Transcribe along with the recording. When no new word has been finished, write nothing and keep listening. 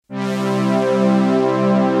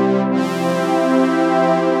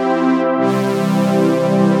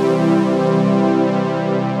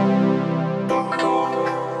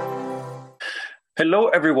Hello,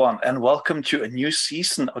 everyone, and welcome to a new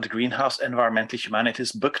season of the Greenhouse Environmental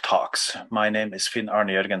Humanities Book Talks. My name is Finn Arne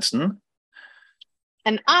Jørgensen.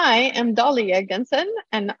 And I am Dolly Jørgensen,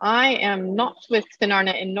 and I am not with Finn Arne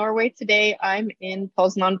in Norway today. I'm in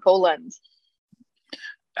Poznan, Poland.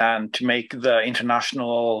 And to make the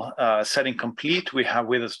international setting complete, we have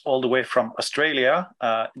with us all the way from Australia,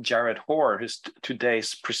 Jarrod Hore, who's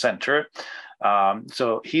today's presenter.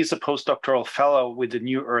 So he's a postdoctoral fellow with the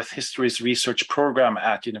New Earth Histories Research Program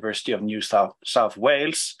at University of New South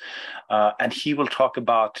Wales. And he will talk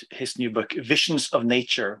about his new book, Visions of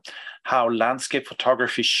Nature, How Landscape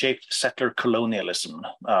Photography Shaped Settler Colonialism,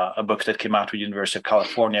 a book that came out with University of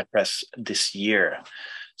California Press this year.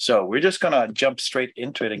 So we're just going to jump straight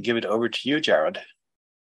into it and give it over to you, Jarrod.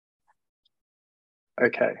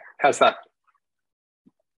 Okay, how's that?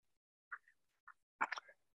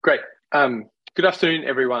 Great. Good afternoon,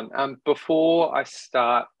 everyone. Before I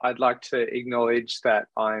start, I'd like to acknowledge that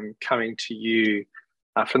I'm coming to you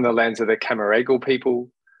from the lands of the Camaragal people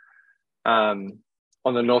on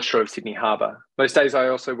the North Shore of Sydney Harbour. Most days I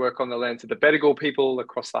also work on the lands of the Bedegal people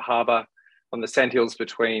across the harbour on the sandhills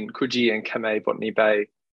between Coogee and Kamay Botany Bay.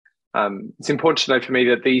 It's important to note for me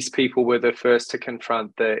that these people were the first to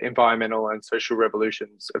confront the environmental and social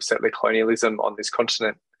revolutions of settler colonialism on this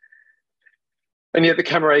continent. And yet the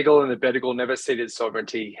Camaragal and the Bedegal never ceded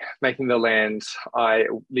sovereignty, making the land I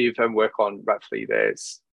live and work on rightfully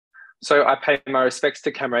theirs. So I pay my respects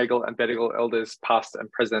to Camaragal and Bedegal elders past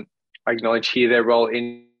and present. I acknowledge here their role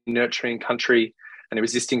in nurturing country and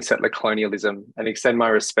resisting settler colonialism, and extend my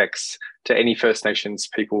respects to any First Nations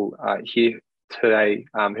people here today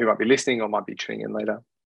who might be listening or might be tuning in later.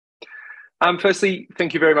 Firstly,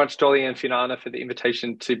 thank you very much, Dolly and Finn Arne, for the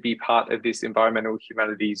invitation to be part of this Environmental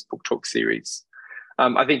Humanities Book Talk series.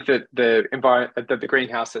 I think that the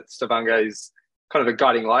greenhouse at Stavanger is kind of a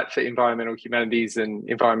guiding light for environmental humanities and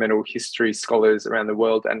environmental history scholars around the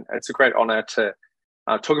world, and it's a great honour to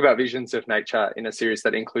talk about visions of nature in a series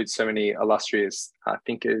that includes so many illustrious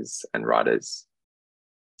thinkers and writers.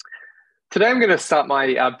 Today, I'm going to start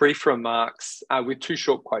my brief remarks with two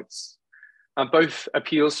short quotes, both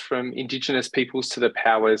appeals from Indigenous peoples to the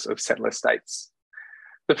powers of settler states.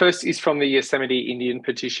 The first is from the Yosemite Indian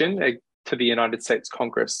petition to the United States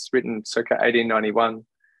Congress, written circa 1891. And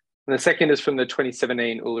the second is from the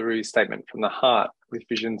 2017 Uluru Statement from the Heart, with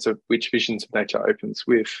Visions of Nature opens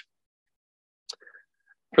with.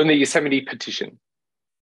 From the Yosemite petition.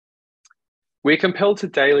 We're compelled to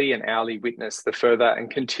daily and hourly witness the further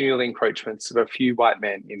and continual encroachments of a few white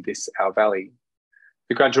men in this, our valley.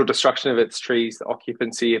 The gradual destruction of its trees, the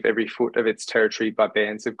occupancy of every foot of its territory by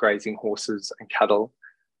bands of grazing horses and cattle,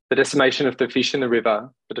 the decimation of the fish in the river,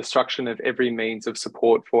 the destruction of every means of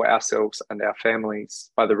support for ourselves and our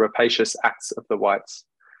families by the rapacious acts of the whites,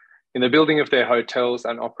 in the building of their hotels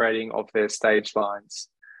and operating of their stage lines,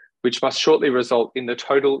 which must shortly result in the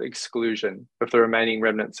total exclusion of the remaining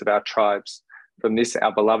remnants of our tribes from this,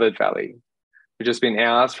 our beloved valley, which has been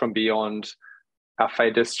ours from beyond our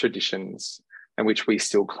fairest traditions and which we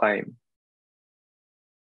still claim.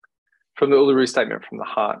 From the Uluru Statement from the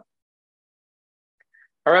Heart.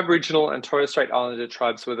 Our Aboriginal and Torres Strait Islander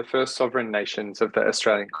tribes were the first sovereign nations of the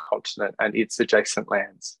Australian continent and its adjacent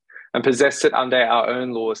lands, and possessed it under our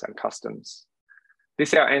own laws and customs.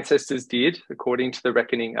 This our ancestors did according to the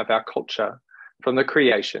reckoning of our culture from the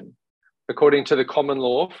creation, according to the common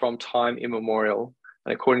law from time immemorial,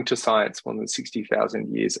 and according to science more than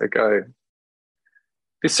 60,000 years ago.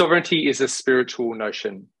 This sovereignty is a spiritual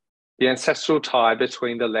notion. The ancestral tie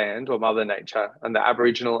between the land or Mother Nature and the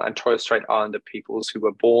Aboriginal and Torres Strait Islander peoples who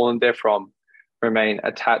were born therefrom remain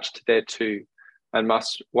attached thereto and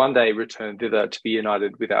must one day return thither to be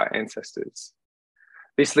united with our ancestors.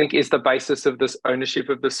 This link is the basis of this ownership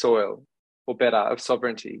of the soil, or better, of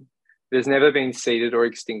sovereignty. It has never been ceded or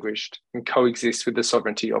extinguished and coexists with the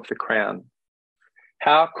sovereignty of the Crown.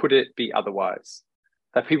 How could it be otherwise?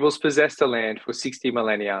 That peoples possessed the land for 60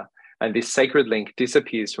 millennia and this sacred link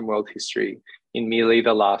disappears from world history in merely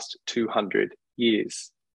the last 200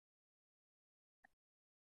 years.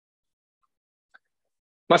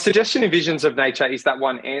 My suggestion in Visions of Nature is that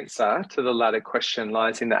one answer to the latter question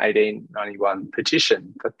lies in the 1891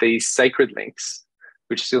 petition, that these sacred links,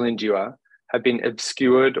 which still endure, have been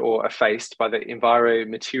obscured or effaced by the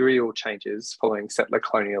environmaterial changes following settler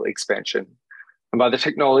colonial expansion and by the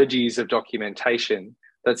technologies of documentation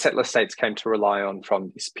that settler states came to rely on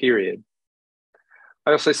from this period.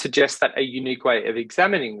 I also suggest that a unique way of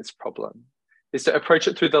examining this problem is to approach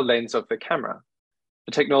it through the lens of the camera,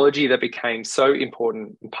 the technology that became so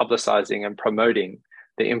important in publicising and promoting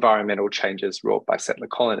the environmental changes wrought by settler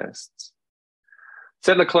colonists.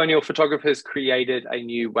 Settler colonial photographers created a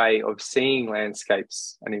new way of seeing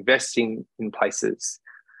landscapes and investing in places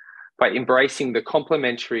by embracing the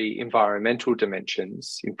complementary environmental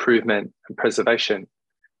dimensions, improvement and preservation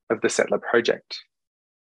of the settler project.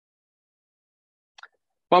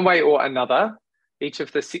 One way or another, each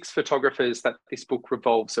of the 6 photographers that this book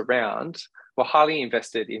revolves around were highly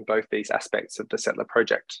invested in both these aspects of the settler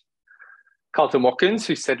project. Carleton Watkins,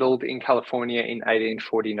 who settled in California in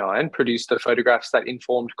 1849, produced the photographs that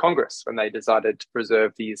informed Congress when they decided to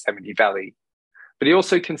preserve the Yosemite Valley. But he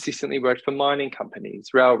also consistently worked for mining companies,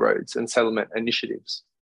 railroads, and settlement initiatives.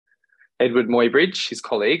 Edward Muybridge, his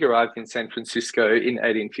colleague, arrived in San Francisco in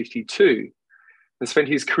 1852 and spent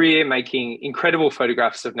his career making incredible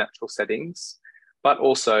photographs of natural settings, but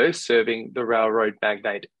also serving the railroad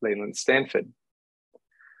magnate Leland Stanford.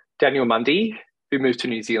 Daniel Mundy, who moved to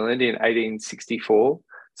New Zealand in 1864,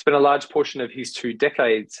 spent a large portion of his 2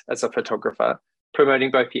 decades as a photographer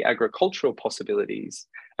promoting both the agricultural possibilities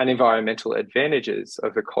and environmental advantages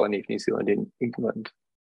of the colony of New Zealand in England.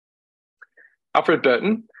 Alfred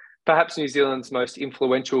Burton, perhaps New Zealand's most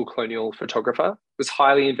influential colonial photographer, was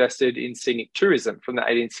highly invested in scenic tourism from the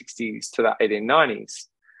 1860s to the 1890s,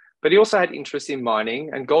 but he also had interest in mining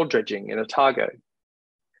and gold dredging in Otago.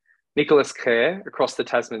 Nicholas Kerr, across the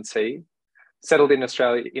Tasman Sea, settled in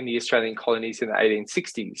Australia in the Australian colonies in the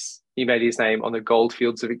 1860s. He made his name on the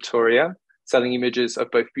goldfields of Victoria, selling images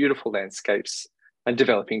of both beautiful landscapes and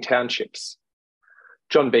developing townships.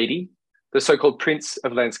 John Beattie, the so-called prince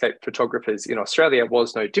of landscape photographers in Australia,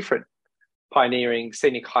 was no different, pioneering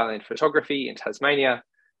scenic highland photography in Tasmania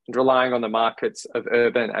and relying on the markets of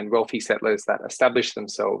urban and wealthy settlers that established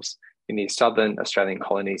themselves in the southern Australian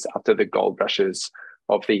colonies after the gold rushes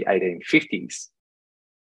of the 1850s.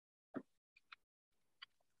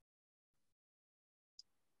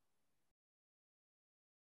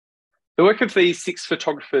 The work of these 6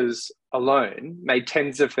 photographers alone made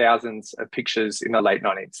tens of thousands of pictures in the late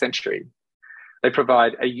 19th century. They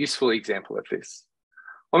provide a useful example of this.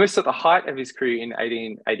 Almost at the height of his career in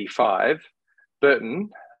 1885, Burton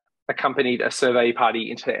accompanied a survey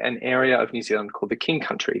party into an area of New Zealand called the King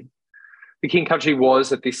Country. The King Country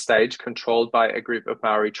was at this stage controlled by a group of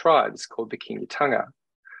Maori tribes called the Kingitunga,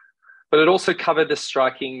 but it also covered the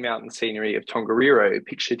striking mountain scenery of Tongariro,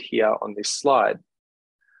 pictured here on this slide.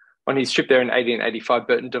 On his trip there in 1885,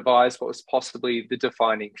 Burton devised what was possibly the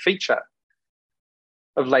defining feature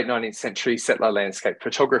of late 19th century settler landscape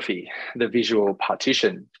photography, the visual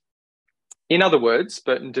partition. In other words,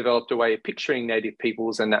 Burton developed a way of picturing native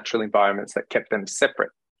peoples and natural environments that kept them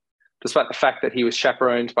separate, despite the fact that he was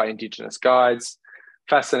chaperoned by Indigenous guides,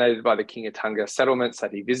 fascinated by the Kingitunga settlements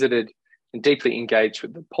that he visited, and deeply engaged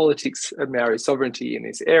with the politics of Maori sovereignty in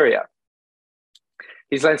this area.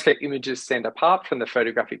 His landscape images stand apart from the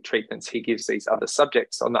photographic treatments he gives these other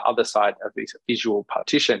subjects on the other side of this visual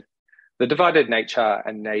partition, the divided nature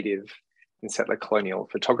and native in settler colonial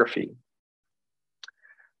photography.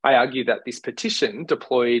 I argue that this partition,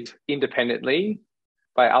 deployed independently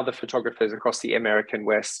by other photographers across the American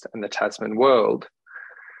West and the Tasman world,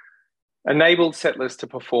 enabled settlers to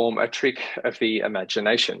perform a trick of the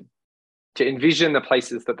imagination, to envision the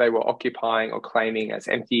places that they were occupying or claiming as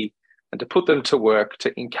empty, and to put them to work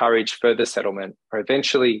to encourage further settlement or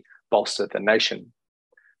eventually bolster the nation.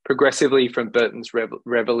 Progressively, from Burton's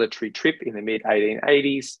revelatory trip in the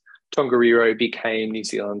mid-1880s, Tongariro became New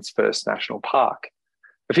Zealand's first national park,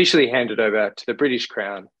 officially handed over to the British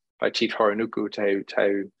Crown by Chief Horonuku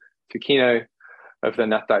Te Tukino of the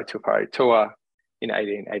Ngātai Tupari Toa in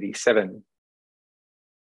 1887.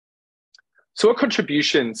 So what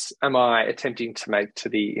contributions am I attempting to make to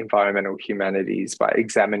the environmental humanities by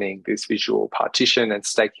examining this visual partition and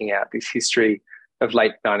staking out this history of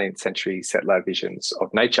late 19th century settler visions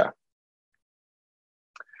of nature?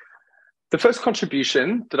 The first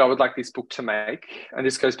contribution that I would like this book to make, and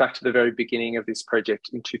this goes back to the very beginning of this project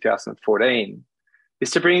in 2014,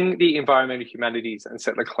 is to bring the environmental humanities and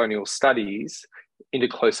settler colonial studies into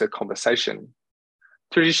closer conversation.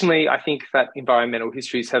 Traditionally, I think that environmental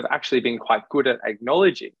histories have actually been quite good at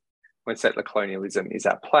acknowledging when settler colonialism is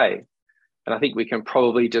at play. And I think we can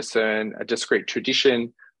probably discern a discrete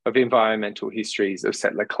tradition of environmental histories of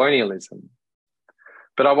settler colonialism.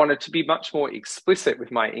 But I wanted to be much more explicit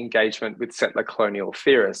with my engagement with settler colonial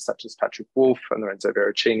theorists such as Patrick Wolfe and Lorenzo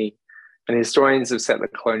Veracini, and historians of settler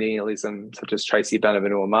colonialism such as Tracy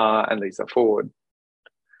Bannerman and Lisa Ford.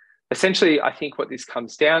 Essentially, I think what this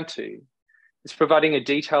comes down to is providing a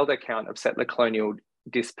detailed account of settler colonial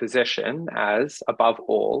dispossession as, above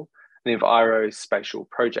all, an envirospatial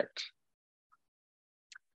project.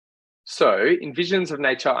 So in Visions of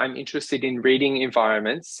Nature, I'm interested in reading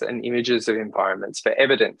environments and images of environments for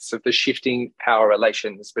evidence of the shifting power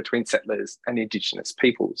relations between settlers and Indigenous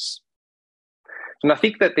peoples. And I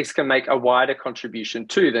think that this can make a wider contribution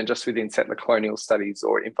too than just within settler colonial studies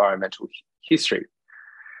or environmental history.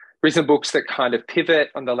 Recent books that kind of pivot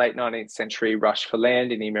on the late 19th century rush for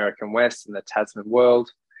land in the American West and the Tasman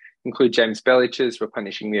world include James Bellich's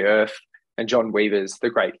Replenishing the Earth and John Weaver's The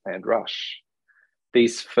Great Land Rush.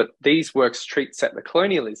 These works treat settler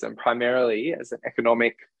colonialism primarily as an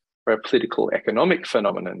economic or a political economic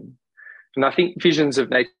phenomenon. And I think Visions of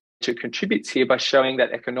Nature contributes here by showing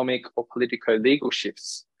that economic or politico-legal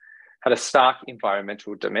shifts had a stark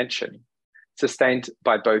environmental dimension, sustained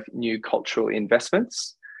by both new cultural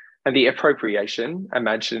investments and the appropriation,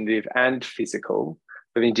 imaginative and physical,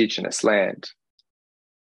 of Indigenous land.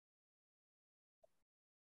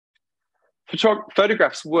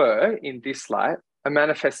 Photographs were, in this light, a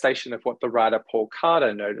manifestation of what the writer Paul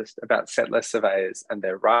Carter noticed about settler surveyors and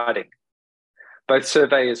their writing. Both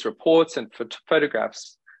surveyors' reports and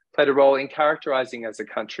photographs played a role in characterising as a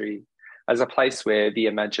country as a place where the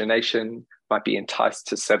imagination might be enticed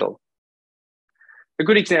to settle. A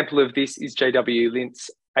good example of this is J.W.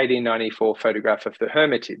 Lint's 1894 photograph of the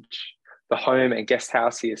Hermitage, the home and guest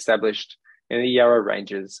house he established in the Yarra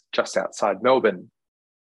Ranges just outside Melbourne.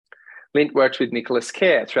 Lint worked with Nicholas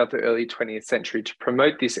Kerr throughout the early 20th century to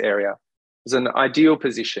promote this area as an ideal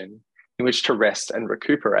position in which to rest and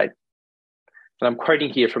recuperate. And I'm quoting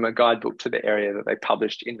here from a guidebook to the area that they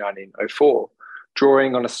published in 1904,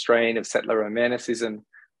 drawing on a strain of settler romanticism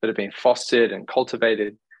that had been fostered and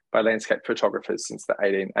cultivated by landscape photographers since the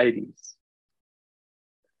 1880s.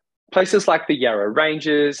 Places like the Yarra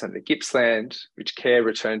Ranges and the Gippsland, which Kerr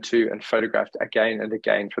returned to and photographed again and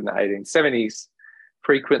again from the 1870s,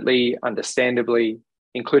 frequently, understandably,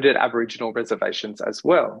 included Aboriginal reservations as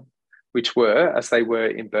well, which were, as they were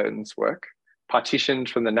in Burton's work, partitioned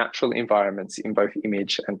from the natural environments in both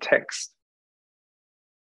image and text.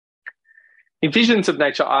 In Visions of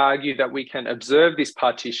Nature, I argue that we can observe this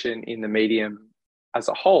partition in the medium as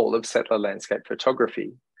a whole of settler landscape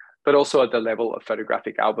photography, but also at the level of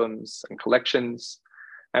photographic albums and collections,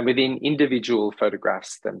 and within individual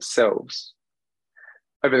photographs themselves.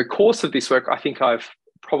 Over the course of this work, I think I've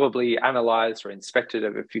probably analysed or inspected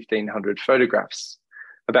over 1,500 photographs,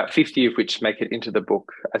 about 50 of which make it into the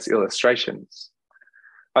book as illustrations.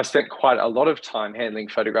 I've spent quite a lot of time handling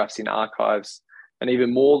photographs in archives and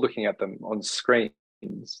even more looking at them on screens.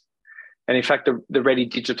 And in fact, the ready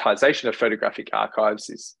digitisation of photographic archives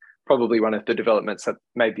is probably one of the developments that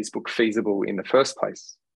made this book feasible in the first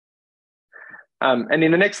place. And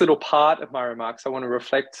in the next little part of my remarks, I want to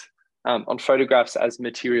reflect on photographs as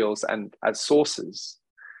materials and as sources.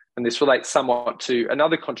 And this relates somewhat to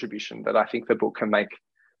another contribution that I think the book can make,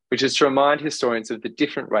 which is to remind historians of the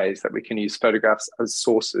different ways that we can use photographs as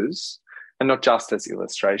sources and not just as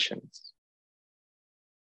illustrations.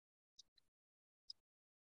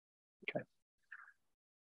 Okay.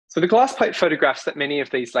 So the glass plate photographs that many of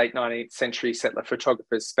these late 19th century settler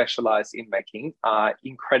photographers specialised in making are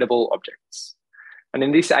incredible objects. And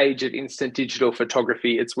in this age of instant digital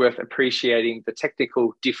photography, it's worth appreciating the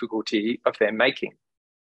technical difficulty of their making.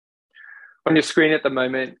 On your screen at the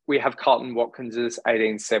moment, we have Carlton Watkins's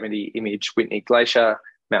 1870 image, Whitney Glacier,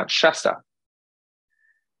 Mount Shasta.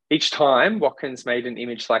 Each time Watkins made an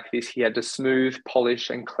image like this, he had to smooth, polish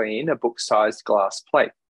and clean a book-sized glass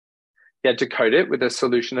plate. He had to coat it with a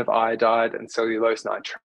solution of iodide and cellulose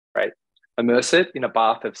nitrate, immerse it in a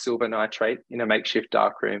bath of silver nitrate in a makeshift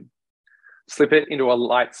darkroom, slip it into a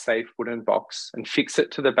light-safe wooden box and fix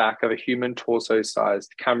it to the back of a human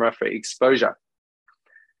torso-sized camera for exposure.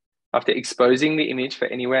 After exposing the image for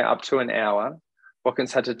anywhere up to an hour,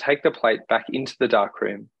 Watkins had to take the plate back into the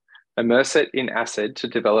darkroom, immerse it in acid to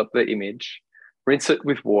develop the image, rinse it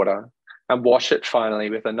with water, and wash it finally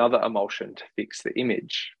with another emulsion to fix the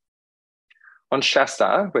image. On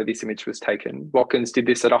Shasta, where this image was taken, Watkins did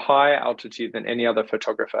this at a higher altitude than any other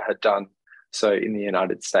photographer had done so in the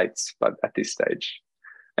United States, but at this stage,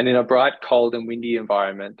 and in a bright, cold and windy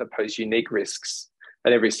environment that posed unique risks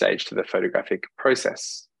at every stage to the photographic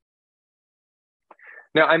process.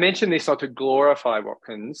 Now, I mention this not to glorify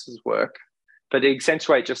Watkins's work, but to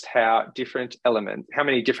accentuate just how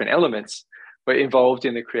many different elements were involved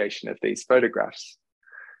in the creation of these photographs.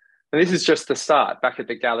 And this is just the start. Back at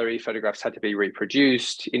the gallery, photographs had to be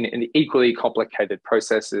reproduced in equally complicated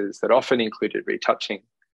processes that often included retouching.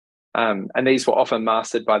 And these were often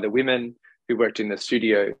mastered by the women who worked in the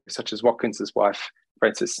studio, such as Watkins's wife,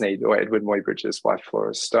 Frances Sneed, or Edward Muybridge's wife,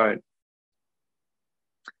 Flora Stone.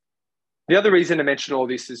 The other reason to mention all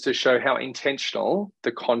this is to show how intentional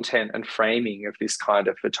the content and framing of this kind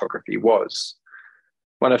of photography was.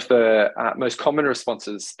 One of the most common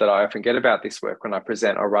responses that I often get about this work when I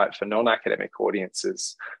present or write for non-academic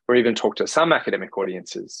audiences, or even talk to some academic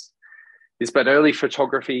audiences, is that early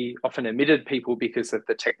photography often omitted people because of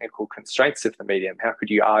the technical constraints of the medium. How could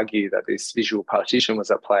you argue that this visual partition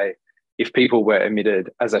was at play if people were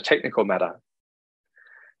omitted as a technical matter?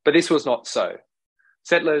 But this was not so.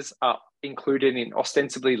 Settlers are included in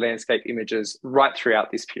ostensibly landscape images right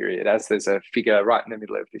throughout this period, as there's a figure right in the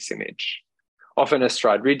middle of this image, often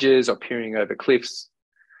astride ridges or peering over cliffs.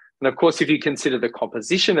 And of course, if you consider the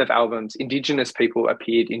composition of albums, Indigenous people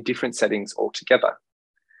appeared in different settings altogether.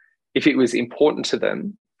 If it was important to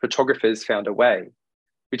them, photographers found a way,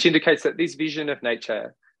 which indicates that this vision of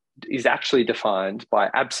nature is actually defined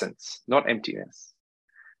by absence, not emptiness.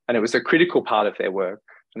 And it was a critical part of their work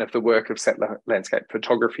and of the work of settler landscape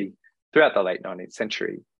photography throughout the late 19th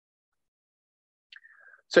century.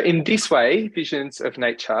 So in this way, visions of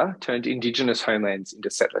nature turned Indigenous homelands into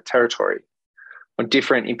settler territory. On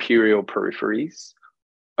different imperial peripheries,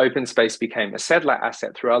 open space became a settler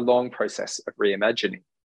asset through a long process of reimagining.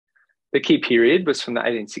 The key period was from the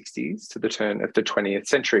 1860s to the turn of the 20th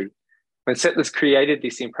century, when settlers created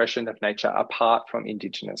this impression of nature apart from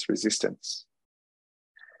Indigenous resistance.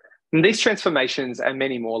 And these transformations, and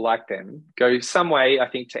many more like them, go some way, I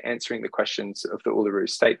think, to answering the questions of the Uluru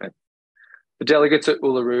Statement. The delegates at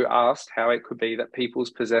Uluru asked how it could be that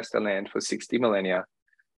peoples possessed the land for 60 millennia,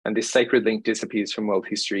 and this sacred link disappears from world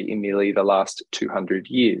history in merely the last 200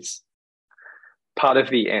 years. Part of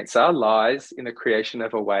the answer lies in the creation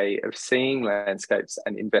of a way of seeing landscapes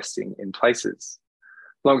and investing in places.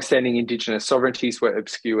 Long-standing Indigenous sovereignties were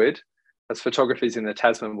obscured as photographers in the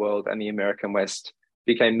Tasman world and the American West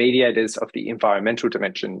became mediators of the environmental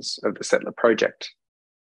dimensions of the settler project,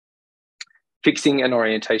 fixing an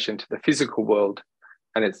orientation to the physical world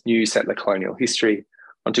and its new settler colonial history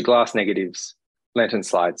onto glass negatives, lantern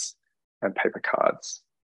slides, and paper cards.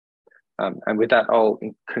 And with that, I'll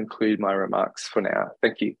conclude my remarks for now.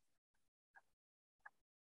 Thank you.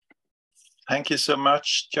 Thank you so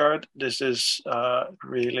much, Jarrod. This is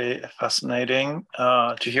really fascinating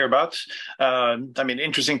to hear about. I mean,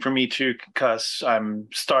 interesting for me too, because I'm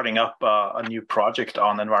starting up a new project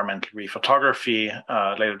on environmental rephotography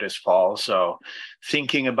later this fall. So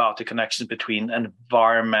thinking about the connection between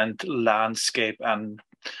environment, landscape, and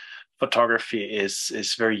photography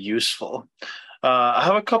is very useful. I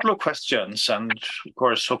have a couple of questions, and of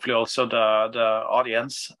course, hopefully also the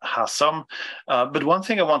audience has some. But one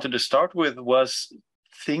thing I wanted to start with was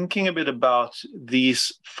thinking a bit about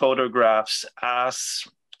these photographs as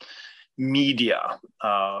media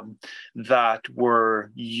that were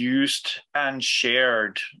used and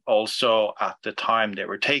shared also at the time they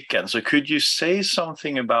were taken. So could you say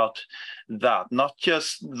something about that? Not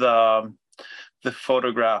just the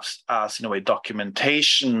photographs as, in a way,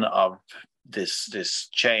 documentation of this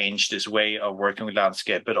change, this way of working with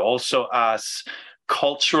landscape, but also as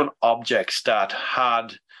cultural objects that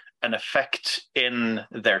had an effect in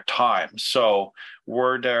their time. So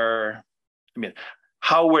were there, I mean,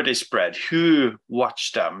 how were they spread? Who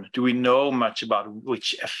watched them? Do we know much about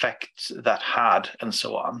which effect that had, and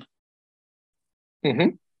so on?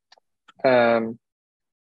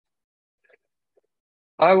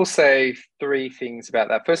 I will say three things about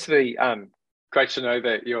that. Firstly, great to know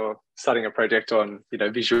that you're starting a project on,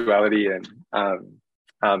 visuality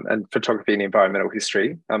and photography and environmental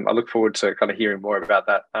history. I look forward to kind of hearing more about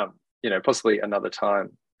that, possibly another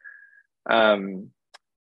time. On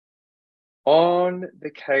the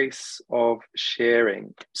case of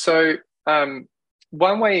sharing, so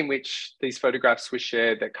one way in which these photographs were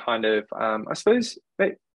shared that kind of, I suppose,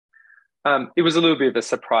 it was a little bit of a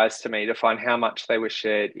surprise to me to find how much they were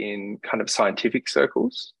shared in kind of scientific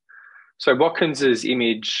circles. So Watkins's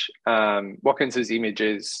images,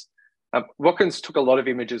 Watkins took a lot of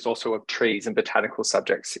images also of trees and botanical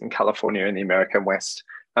subjects in California and the American West,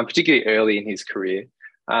 particularly early in his career.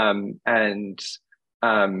 And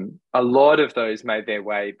a lot of those made their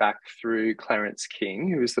way back through Clarence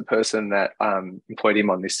King, who was the person that employed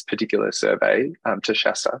him on this particular survey to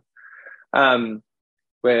Shasta,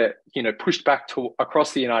 where, pushed back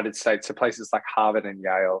across the United States to places like Harvard and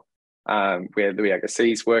Yale, where Louis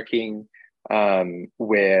Agassiz working,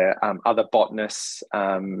 where other botanists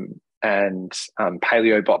and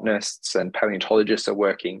paleobotanists and paleontologists are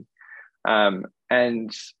working.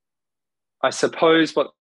 And I suppose what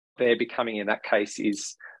they're becoming in that case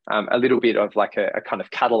is a little bit of like a kind of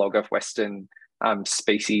catalogue of Western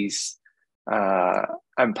species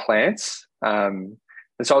and plants. And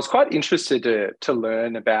And so I was quite interested to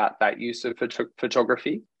learn about that use of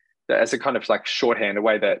photography as a kind of like shorthand, a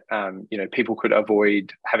way that people could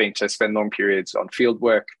avoid having to spend long periods on field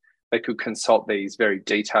work. They could consult these very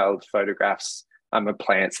detailed photographs of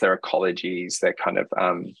plants, their ecologies, their kind of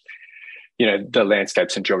the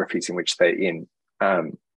landscapes and geographies in which they're in.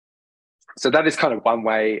 So that is kind of one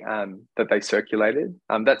way that they circulated.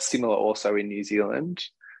 That's similar also in New Zealand.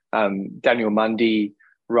 Daniel Mundy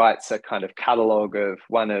writes a kind of catalogue of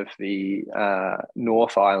one of the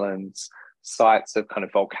North Island's sites of kind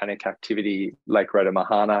of volcanic activity, Lake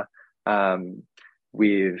Rotomahana,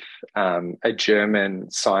 with a German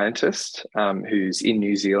scientist who's in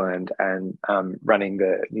New Zealand and running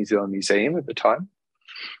the New Zealand Museum at the time.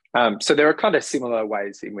 So there are kind of similar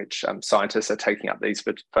ways in which scientists are taking up these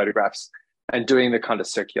photographs and doing the kind of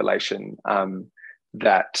circulation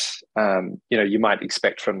that you might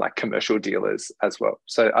expect from like commercial dealers as well.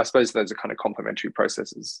 So I suppose those are kind of complementary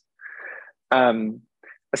processes.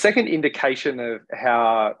 A second indication of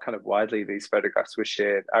how kind of widely these photographs were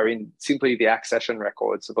shared are in simply the accession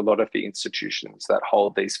records of a lot of the institutions that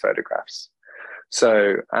hold these photographs.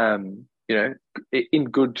 So, in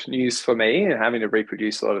good news for me, and having to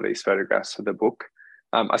reproduce a lot of these photographs for the book,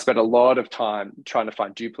 I spent a lot of time trying to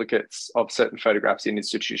find duplicates of certain photographs in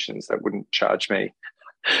institutions that wouldn't charge me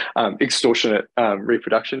extortionate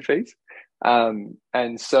reproduction fees.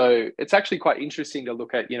 And so it's actually quite interesting to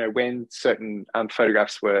look at, when certain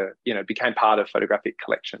photographs were, became part of photographic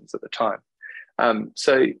collections at the time.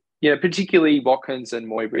 So, particularly Watkins and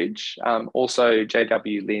Muybridge, also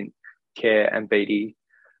J.W. Lint, Kerr and Beattie,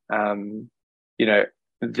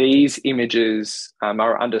 these images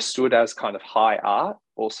are understood as kind of high art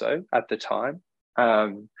also at the time.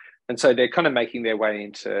 And so they're kind of making their way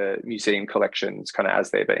into museum collections kind of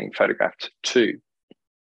as they're being photographed too.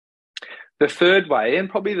 The third way, and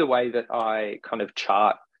probably the way that I kind of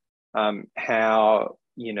chart how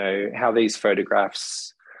these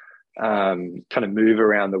photographs kind of move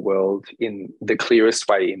around the world in the clearest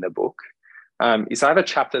way in the book, is I have a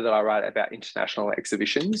chapter that I write about international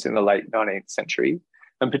exhibitions in the late 19th century,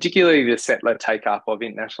 and particularly the settler take-up of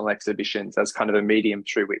international exhibitions as kind of a medium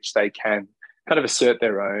through which they can kind of assert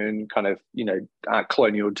their own kind of,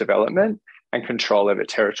 colonial development and control over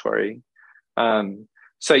territory.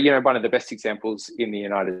 So, one of the best examples in the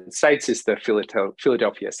United States is the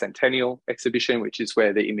Philadelphia Centennial Exhibition, which is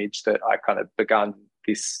where the image that I kind of begun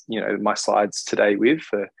this, my slides today with,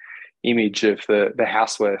 the image of the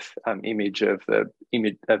Houseworth image of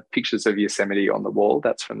pictures of Yosemite on the wall.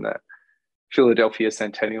 That's from the Philadelphia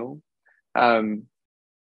Centennial.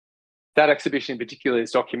 That exhibition in particular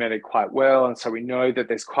is documented quite well. And so we know that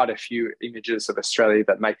there's quite a few images of Australia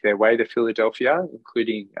that make their way to Philadelphia,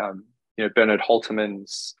 including Bernard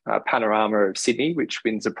Holterman's panorama of Sydney, which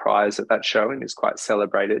wins a prize at that show and is quite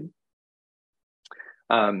celebrated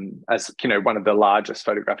as one of the largest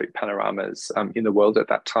photographic panoramas in the world at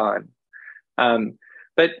that time.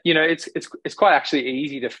 But it's quite actually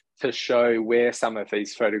easy to show where some of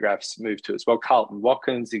these photographs move to as well. Carlton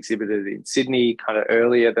Watkins exhibited in Sydney kind of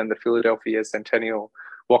earlier than the Philadelphia Centennial.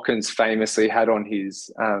 Watkins famously had on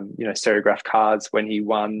his serigraph cards when he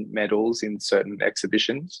won medals in certain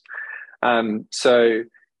exhibitions.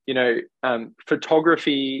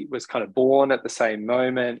 Photography was kind of born at the same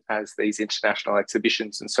moment as these international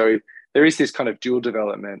exhibitions. And so there is this kind of dual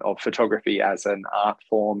development of photography as an art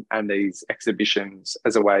form and these exhibitions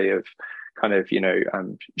as a way of kind of,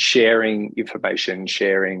 sharing information,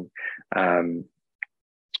 sharing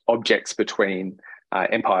objects between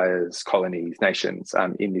empires, colonies, nations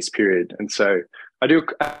in this period. And so I do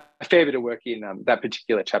a fair bit of work in that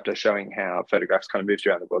particular chapter showing how photographs kind of moved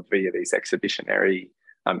around the world via these exhibitionary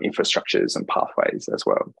infrastructures and pathways as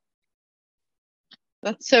well.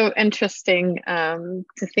 That's so interesting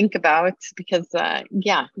to think about because,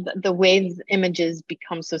 the ways images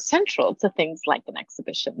become so central to things like an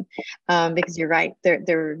exhibition, because you're right,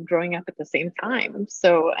 they're growing up at the same time.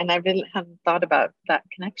 So, and I really haven't thought about that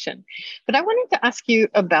connection. But I wanted to ask you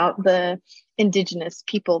about the Indigenous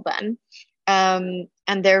people then,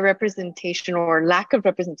 and their representation or lack of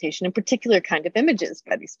representation in particular kind of images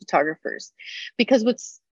by these photographers. Because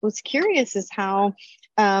what's curious is how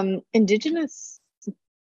Indigenous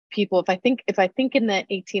people, if I think in the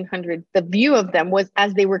 1800s, the view of them was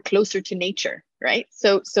as they were closer to nature, right?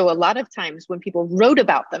 So a lot of times when people wrote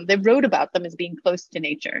about them, they wrote about them as being close to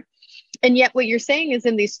nature. And yet what you're saying is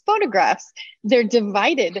in these photographs, they're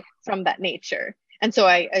divided from that nature. And so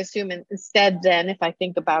I assume instead then, if I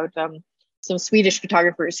think about some Swedish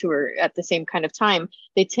photographers who are at the same kind of time,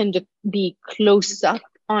 they tend to be close up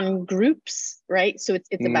on groups, right? So it's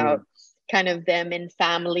about kind of them in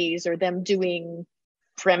families or them doing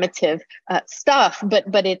primitive stuff, but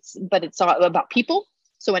it's all about people.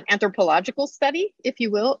 So an anthropological study, if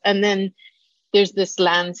you will, and then there's this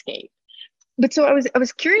landscape. But so I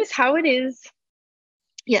was curious how it is.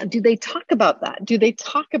 Yeah, do they talk about that? Do they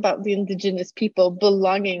talk about the indigenous people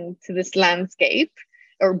belonging to this landscape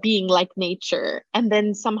or being like nature and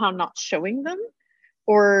then somehow not showing them?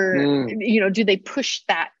 Or, do they push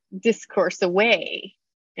that discourse away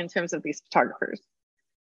in terms of these photographers?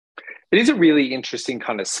 It is a really interesting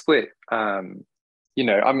kind of split. I'm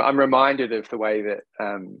reminded of the way that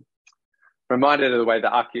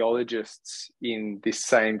archaeologists in this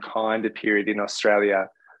same kind of period in Australia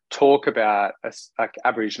talk about like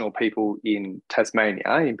Aboriginal people in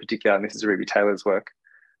Tasmania in particular, and this is Ruby Taylor's work,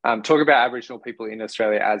 talk about Aboriginal people in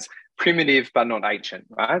Australia as primitive but not ancient,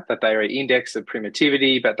 right? That they are an index of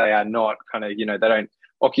primitivity, but they are not kind of, they don't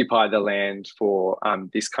occupy the land for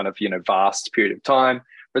this kind of, vast period of time.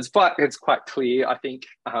 But it's quite clear, I think,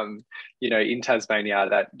 in Tasmania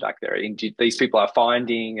that like these people are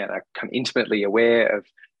finding and are kind of intimately aware of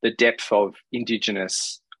the depth of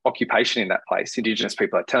Indigenous occupation in that place. Indigenous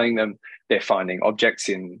people are telling them they're finding objects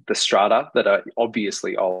in the strata that are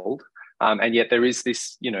obviously old, and yet there is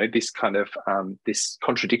this, this kind of this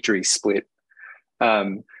contradictory split.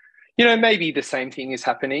 Maybe the same thing is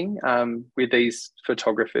happening with these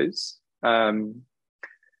photographers.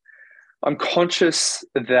 I'm conscious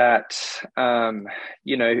that,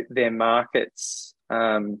 their markets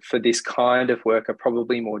for this kind of work are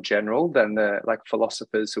probably more general than the like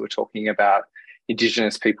philosophers who are talking about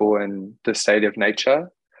Indigenous people and the state of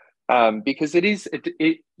nature, because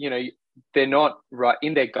they're not right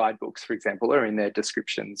in their guidebooks, for example, or in their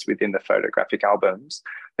descriptions within the photographic albums.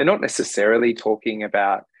 They're not necessarily talking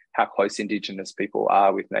about how close Indigenous people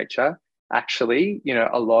are with nature. Actually,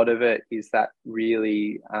 a lot of it is that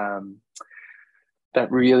really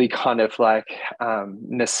kind of like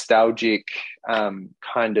nostalgic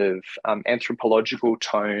kind of anthropological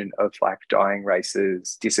tone of like dying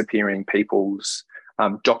races, disappearing peoples,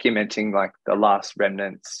 documenting like the last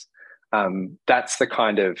remnants. That's the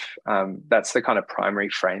kind of primary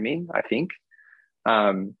framing, I think.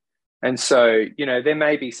 And so, there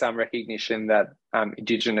may be some recognition that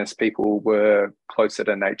Indigenous people were closer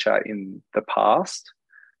to nature in the past,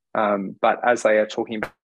 but as they are talking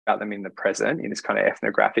about them in the present, in this kind of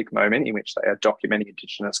ethnographic moment in which they are documenting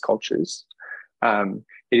Indigenous cultures, it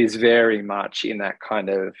is very much in that kind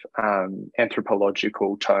of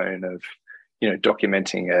anthropological tone of,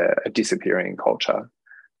 documenting a disappearing culture.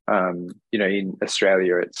 In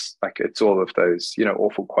Australia, it's all of those,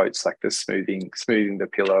 awful quotes like the smoothing the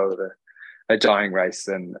pillow, a dying race,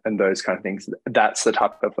 and those kind of things. That's the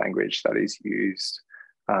type of language that is used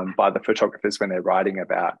by the photographers when they're writing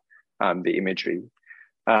about the imagery.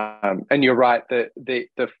 And you're right that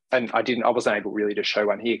I wasn't able really to show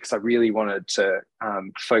one here because I really wanted to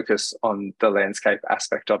focus on the landscape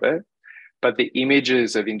aspect of it. But the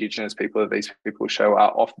images of Indigenous people that these people show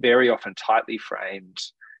are very often tightly framed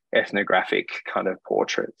ethnographic kind of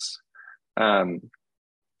portraits.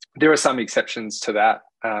 There are some exceptions to that.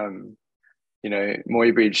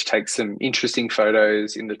 Muybridge takes some interesting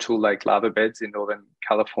photos in the Tule Lake lava beds in Northern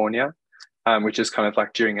California, which is kind of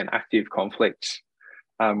like during an active conflict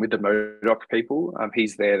with the Modoc people.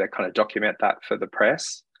 He's there to kind of document that for the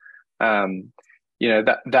press.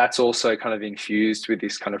 That's also kind of infused with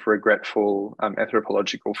this kind of regretful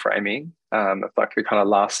anthropological framing of like the kind of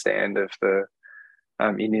last stand of the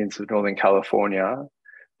Indians of Northern California.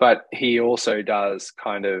 But he also does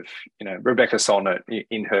kind of, Rebecca Solnit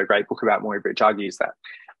in her great book about Muybridge argues that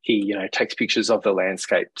he, takes pictures of the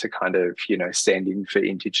landscape to kind of, stand in for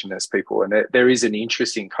Indigenous people. And there is an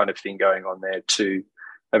interesting kind of thing going on there too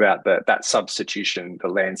about that substitution, the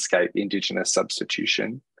landscape Indigenous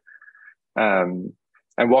substitution. And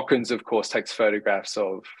Watkins, of course, takes photographs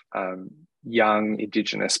of young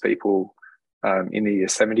Indigenous people in the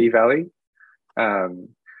Yosemite Valley.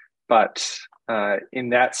 But in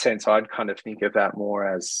that sense, I'd kind of think of that more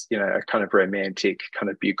as, a kind of romantic, kind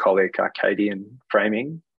of bucolic Arcadian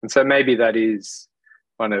framing. And so maybe that is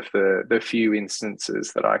one of the few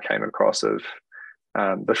instances that I came across of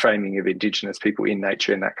the framing of Indigenous people in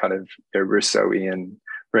nature in that kind of Rousseauian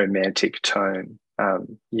romantic tone.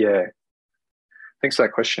 Yeah. Thanks for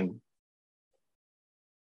that question.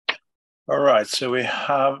 All right, so we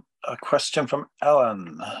have a question from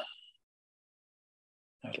Ellen.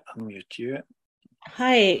 I'll unmute you.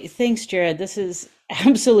 Hi, thanks, Jarrod. This is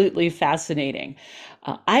absolutely fascinating.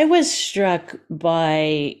 I was struck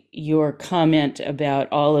by your comment about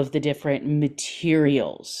all of the different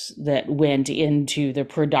materials that went into the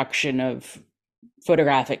production of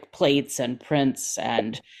photographic plates and prints.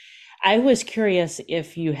 And I was curious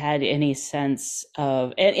if you had any sense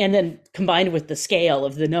of, and then combined with the scale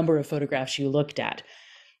of the number of photographs you looked at,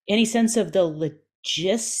 any sense of the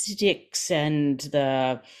logistics and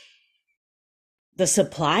the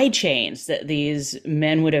supply chains that these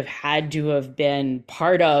men would have had to have been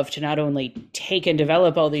part of to not only take and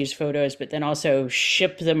develop all these photos, but then also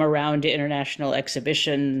ship them around to international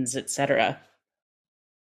exhibitions, etc.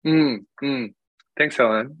 Thanks,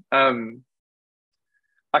 Helen.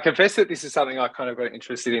 I confess that this is something I kind of got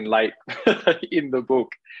interested in late in the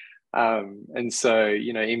book. And so,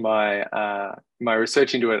 in my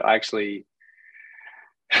research into it, I actually,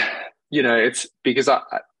 it's because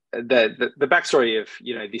the backstory of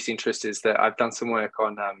this interest is that I've done some work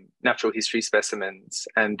on natural history specimens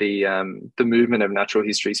and the movement of natural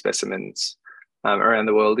history specimens around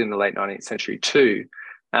the world in the late 19th century too,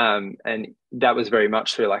 and that was very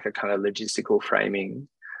much through like a kind of logistical framing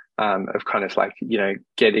of kind of like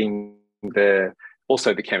getting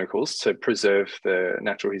also the chemicals to preserve the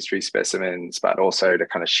natural history specimens, but also to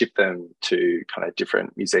kind of ship them to kind of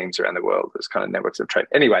different museums around the world. There's kind of networks of trade.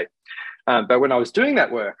 Anyway. But when I was doing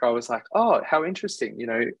that work, I was like, oh, how interesting.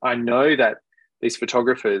 I know that these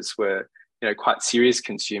photographers were, quite serious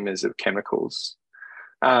consumers of chemicals.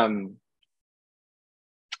 There's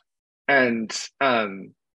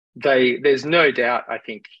no doubt, I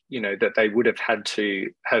think, that they would have had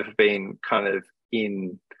to have been kind of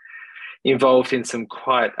involved in some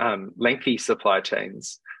quite lengthy supply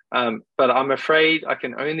chains. But I'm afraid I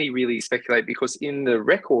can only really speculate because in the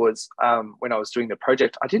records, when I was doing the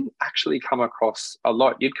project, I didn't actually come across a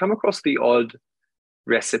lot. You'd come across the odd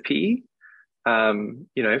recipe,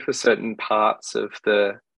 for certain parts of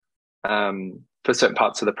the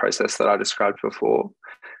process that I described before,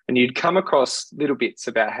 and you'd come across little bits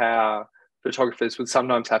about how photographers would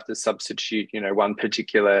sometimes have to substitute, one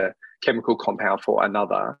particular chemical compound for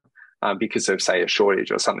another because of, say, a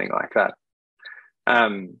shortage or something like that.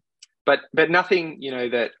 But nothing,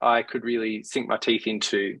 that I could really sink my teeth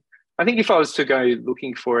into. I think if I was to go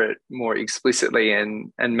looking for it more explicitly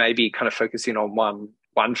and maybe kind of focusing on one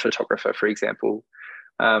photographer, for example,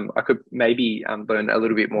 I could maybe learn a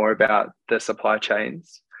little bit more about the supply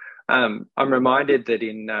chains. I'm reminded that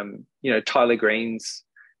in Tyler Green's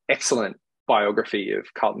excellent biography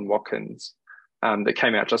of Carlton Watkins that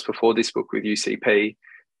came out just before this book with UCP,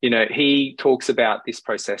 he talks about this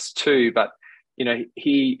process too, but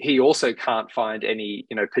he also can't find any,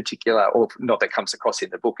 particular, or not that comes across in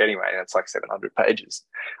the book anyway, and it's like 700 pages.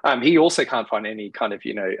 He also can't find any kind of,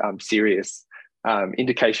 serious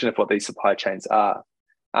indication of what these supply chains are.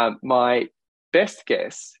 My best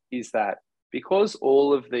guess is that because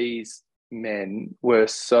all of these men were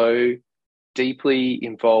so deeply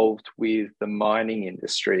involved with the mining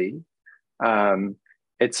industry,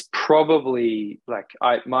 it's probably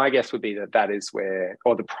my guess would be that is where,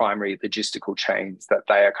 or the primary logistical chains that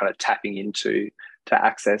they are kind of tapping into to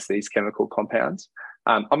access these chemical compounds.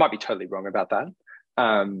 I might be totally wrong about that.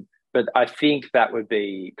 But I think that would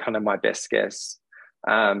be kind of my best guess.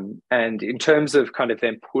 And in terms of kind of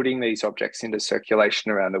them putting these objects into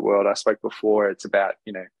circulation around the world, I spoke before, it's about,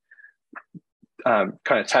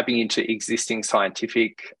 kind of tapping into existing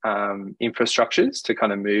scientific infrastructures to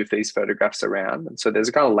kind of move these photographs around. And so there's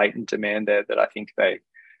a kind of latent demand there that I think that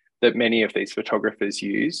many of these photographers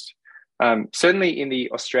used. Certainly in the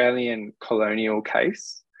Australian colonial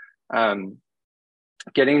case,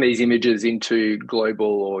 getting these images into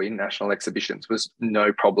global or international exhibitions was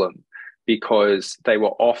no problem because they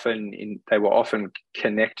were often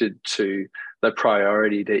connected to the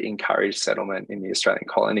priority to encourage settlement in the Australian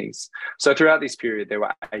colonies. So throughout this period, there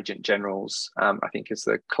were agent generals, I think is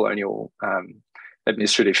the colonial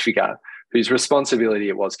administrative figure, whose responsibility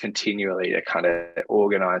it was continually to kind of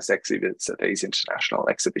organise exhibits at these international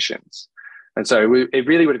exhibitions. And so it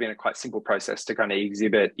really would have been a quite simple process to kind of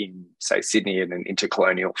exhibit in, say, Sydney in an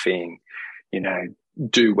intercolonial thing,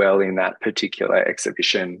 do well in that particular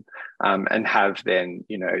exhibition, and have then,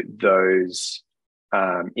 those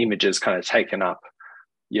images kind of taken up,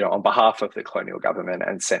 on behalf of the colonial government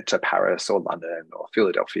and sent to Paris or London or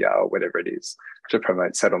Philadelphia or whatever it is to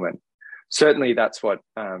promote settlement. Certainly that's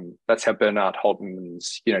how Bernard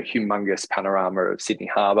Holtman's, humongous panorama of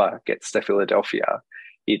Sydney Harbour gets to Philadelphia.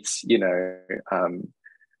 It's, it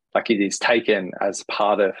is taken as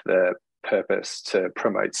part of the purpose to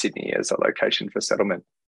promote Sydney as a location for settlement.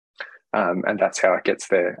 And that's how it gets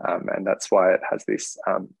there. And that's why it has this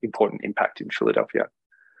important impact in Philadelphia.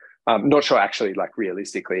 I'm not sure actually,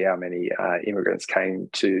 realistically, how many immigrants came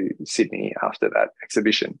to Sydney after that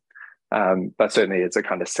exhibition. But certainly it's a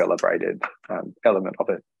kind of celebrated element of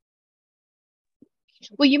it.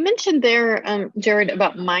 Well, you mentioned there, Jarrod,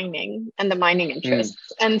 about mining and the mining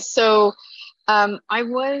interests. And so I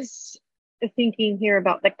was thinking here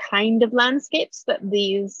about the kind of landscapes that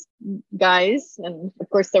these guys, and of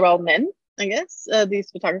course they're all men, I guess, these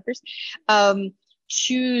photographers,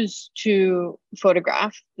 choose to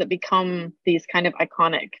photograph that become these kind of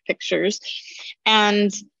iconic pictures.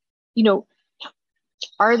 And, you know,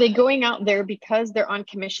 are they going out there because they're on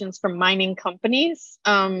commissions from mining companies,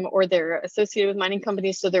 or they're associated with mining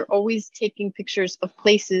companies? So they're always taking pictures of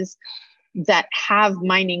places that have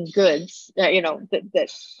mining goods, that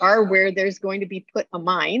are where there's going to be put a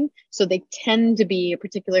mine. So they tend to be a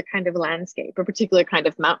particular kind of landscape, a particular kind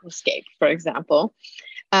of mountainscape, for example.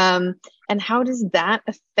 And how does that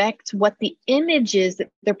affect what the images that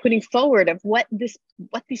they're putting forward of what these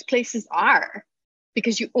places are?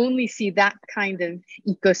 Because you only see that kind of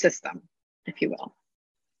ecosystem, if you will.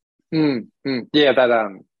 Yeah,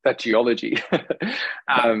 that geology.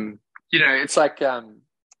 It's like,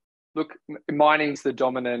 look, mining's the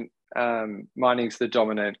dominant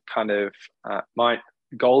kind of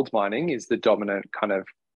gold mining is the dominant kind of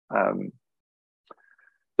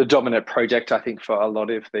the dominant project, I think, for a lot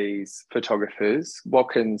of these photographers.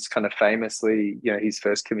 Watkins kind of famously, his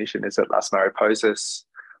first commission is at Las Mariposas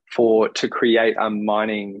to create a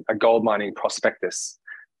gold mining prospectus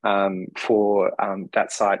for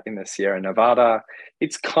that site in the Sierra Nevada.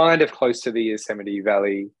 It's kind of close to the Yosemite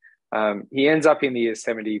Valley. He ends up in the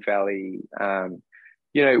Yosemite Valley,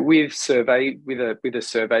 with a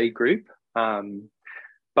survey group.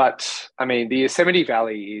 But I mean, the Yosemite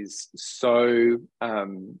Valley is so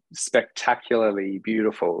spectacularly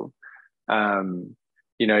beautiful.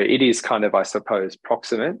 It is kind of, I suppose,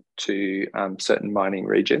 proximate to certain mining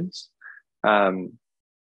regions. It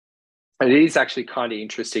is actually kind of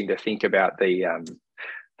interesting to think about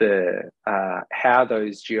how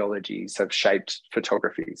those geologies have shaped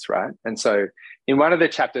photographies, right? And so in one of the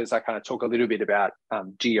chapters, I kind of talk a little bit about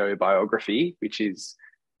geobiography, which is,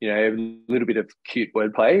 a little bit of cute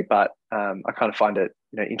wordplay, but I kind of find it,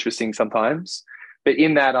 interesting sometimes. But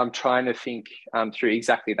in that, I'm trying to think through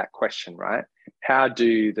exactly that question, right? How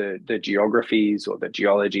do the geographies or the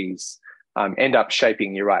geologies end up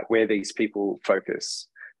shaping, you're right, where these people focus?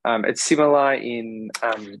 It's similar in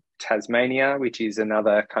Tasmania, which is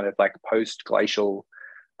another kind of like post-glacial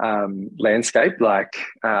landscape, like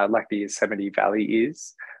the Yosemite Valley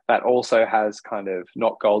is, that also has kind of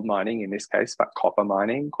not gold mining in this case, but copper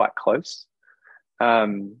mining quite close.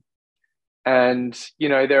 And,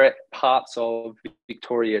 there are parts of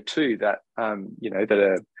Victoria too that,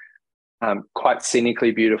 that are quite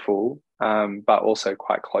scenically beautiful, but also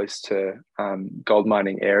quite close to gold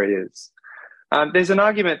mining areas. There's an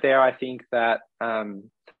argument there, I think, that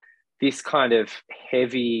this kind of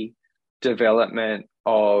heavy development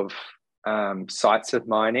of sites of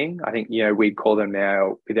mining, I think, we'd call them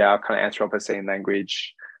now, with our kind of Anthropocene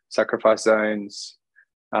language, sacrifice zones.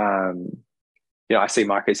 I see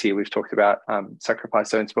Marcus here, we've talked about sacrifice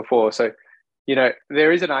zones before. So,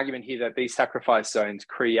 there is an argument here that these sacrifice zones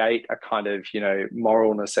create a kind of,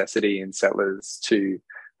 moral necessity in settlers to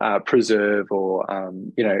preserve or,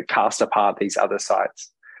 cast apart these other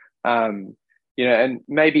sites. And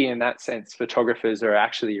maybe in that sense, photographers are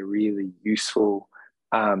actually a really useful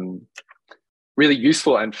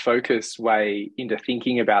and focused way into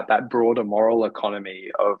thinking about that broader moral economy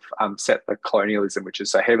of settler colonialism, which is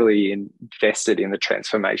so heavily invested in the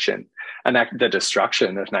transformation and the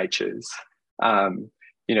destruction of natures. And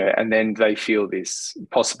then they feel this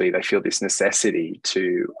necessity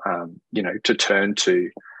to, to turn to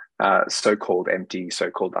so-called empty,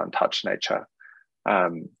 so-called untouched nature.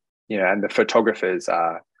 And the photographers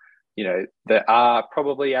are, that are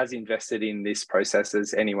probably as invested in this process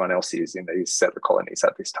as anyone else is in these settler colonies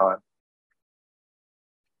at this time.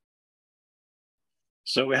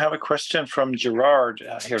 So we have a question from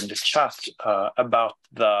Jarrod here in the chat about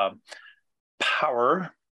the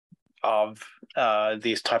power of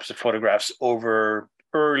these types of photographs over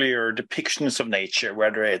earlier depictions of nature,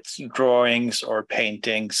 whether it's drawings or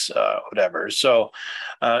paintings, whatever. So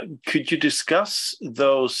could you discuss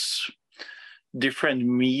those different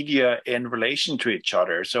media in relation to each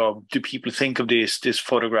other? So do people think of these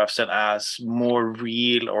photographs then as more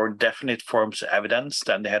real or definite forms of evidence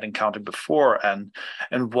than they had encountered before? And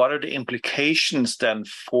what are the implications then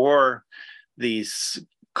for these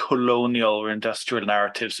colonial or industrial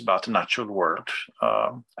narratives about the natural world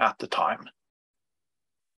at the time?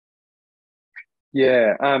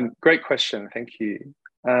 Yeah, great question. Thank you.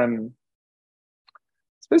 I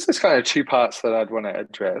suppose there's kind of two parts that I'd want to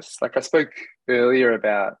address. Like I spoke earlier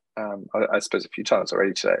about, I suppose a few times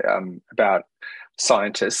already today, about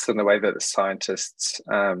scientists and the way that the scientists,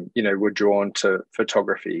 were drawn to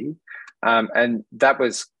photography. And that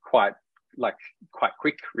was quite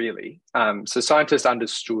quick, really. So scientists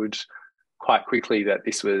understood quite quickly that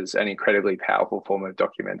this was an incredibly powerful form of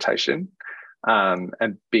documentation,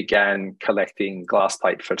 and began collecting glass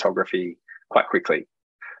plate photography quite quickly.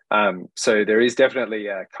 So there is definitely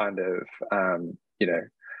a kind of,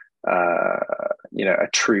 a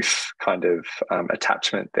truth kind of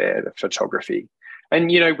attachment there to photography. And,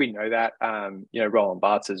 we know that, Roland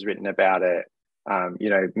Barthes has written about it.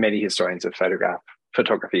 Many historians of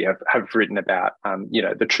photography have written about,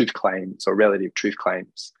 the truth claims or relative truth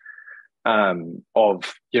claims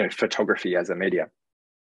of, photography as a media.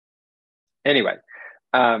 Anyway,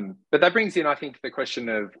 but that brings in, I think, the question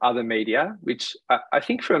of other media, which I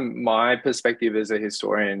think from my perspective as a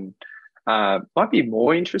historian might be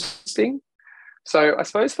more interesting. So I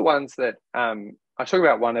suppose the ones that I talk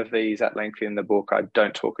about one of these at length in the book. I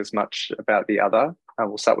don't talk as much about the other.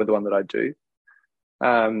 We'll start with the one that I do.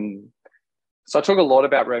 So I talk a lot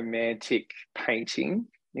about romantic painting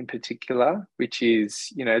in particular, which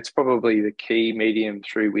is, it's probably the key medium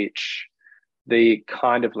through which the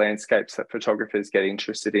kind of landscapes that photographers get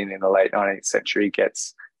interested in the late 19th century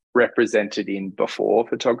gets represented in before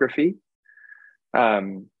photography.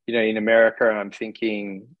 In America, I'm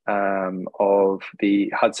thinking of the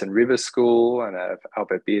Hudson River School and of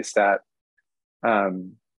Albert Bierstadt,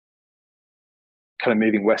 kind of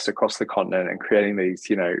moving west across the continent and creating these,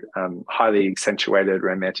 highly accentuated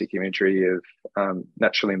romantic imagery of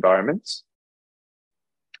natural environments.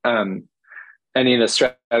 And in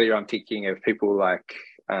Australia, I'm thinking of people like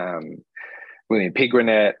William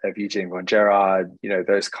Pigrenet, of Eugene von Jarrod,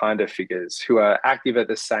 those kind of figures who are active at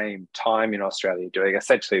the same time in Australia, doing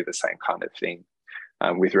essentially the same kind of thing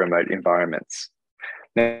with remote environments.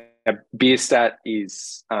 Now, Bierstadt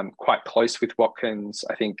is quite close with Watkins.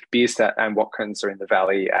 I think Bierstadt and Watkins are in the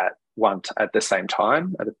valley at the same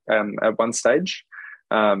time at one stage.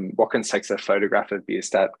 Watkins takes a photograph of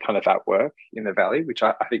Bierstadt kind of at work in the valley, which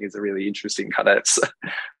I think is a really interesting kind of, I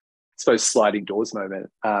suppose, sliding doors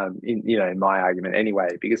moment in my argument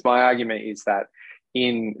anyway, because my argument is that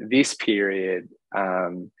in this period,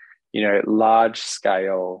 large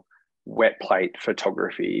scale wet plate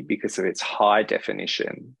photography, because of its high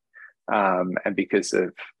definition and because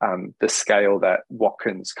of the scale that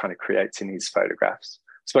Watkins kind of creates in his photographs.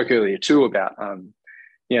 Spoke earlier too about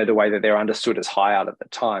the way that they're understood as high art at the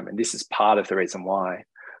time. And this is part of the reason why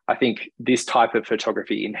I think this type of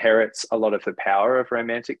photography inherits a lot of the power of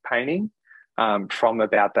romantic painting from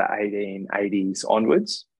about the 1880s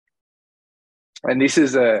onwards. And this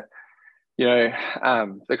is the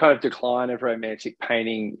kind of decline of romantic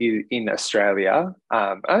painting in Australia.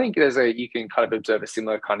 I think you can kind of observe a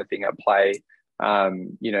similar kind of thing at play,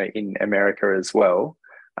 in America as well.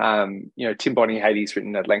 Tim Bonny-Hady's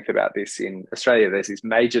written at length about this in Australia. There's this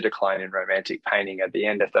major decline in romantic painting at the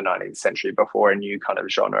end of the 19th century before a new kind of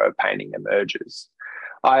genre of painting emerges.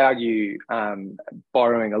 I argue,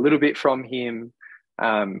 borrowing a little bit from him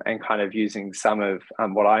and kind of using some of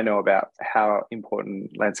what I know about how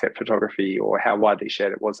important landscape photography or how widely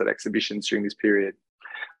shared it was at exhibitions during this period.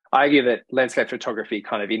 I argue that landscape photography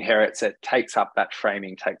kind of inherits it, takes up that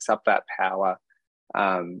framing, takes up that power,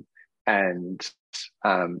 and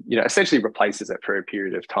essentially replaces it for a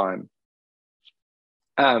period of time.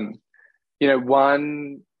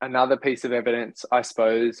 Another piece of evidence, I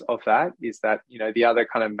suppose, of that is that, the other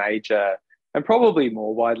kind of major and probably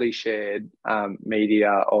more widely shared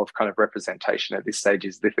media of kind of representation at this stage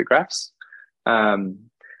is lithographs. And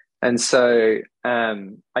so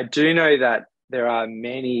I do know that there are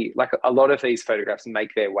many, like a lot of these photographs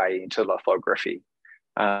make their way into lithography.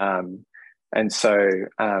 And so,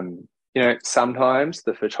 sometimes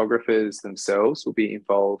the photographers themselves will be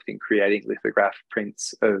involved in creating lithograph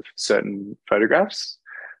prints of certain photographs.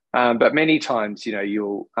 But many times,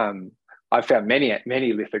 I've found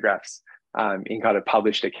many lithographs in kind of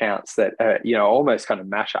published accounts that almost kind of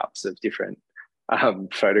mashups of different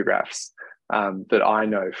photographs that I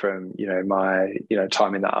know from my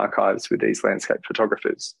time in the archives with these landscape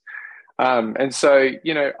photographers. And so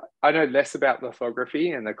I know less about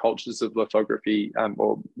lithography and the cultures of lithography,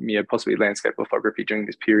 or possibly landscape lithography during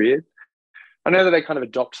this period. I know that they kind of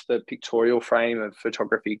adopt the pictorial frame of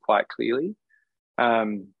photography quite clearly.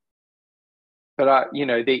 But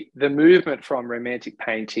the movement from romantic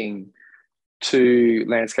painting to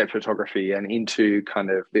landscape photography and into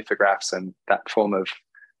kind of lithographs and that form of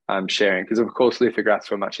sharing, because of course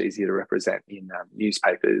lithographs were much easier to represent in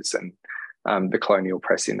newspapers and the colonial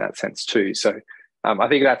press in that sense too. So I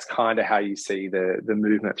think that's kind of how you see the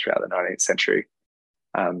movement throughout the 19th century.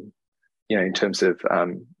 in terms of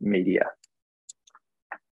media.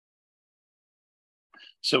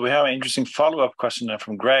 So we have an interesting follow-up question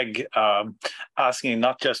from Greg, asking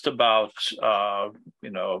not just about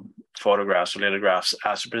photographs or lithographs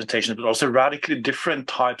as representations, but also radically different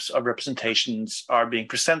types of representations are being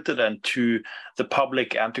presented and to the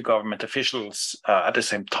public and to government officials at the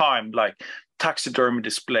same time, like taxidermy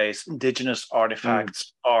displays, indigenous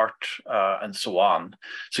artifacts, art, and so on.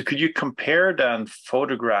 So could you compare then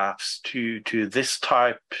photographs to this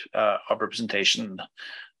type of representation?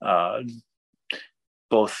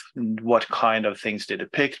 Both what kind of things they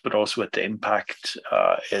depict, but also what the impact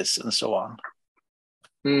is, and so on.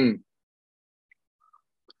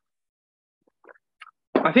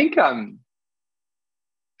 I think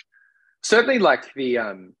certainly, like the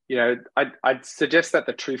I'd suggest that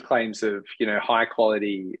the truth claims of high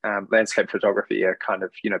quality landscape photography are kind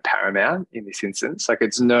of paramount in this instance. Like,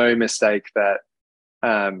 it's no mistake that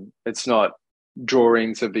it's not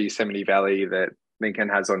drawings of the Yosemite Valley that Lincoln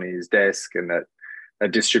has on his desk and that are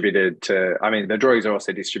distributed to, the drawings are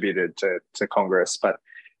also distributed to Congress, but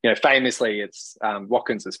famously it's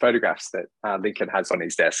Watkins's photographs that Lincoln has on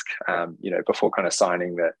his desk, before kind of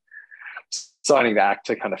signing the act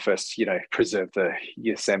to kind of first preserve the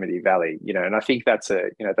Yosemite Valley, and I think that's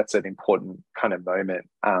an important kind of moment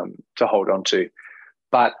to hold on to.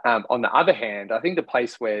 But on the other hand, I think the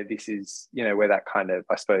place where this is, where that kind of,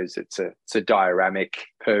 I suppose it's a dioramic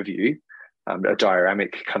purview, a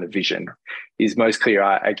dioramic kind of vision, is most clear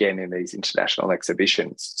again in these international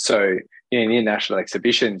exhibitions. So in the international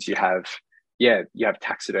exhibitions, you have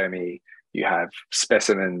taxidermy, you have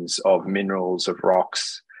specimens of minerals, of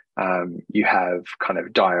rocks, you have kind of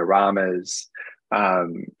dioramas.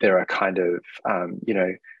 There are kind of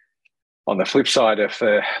on the flip side of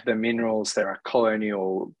the minerals, there are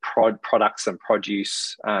colonial products and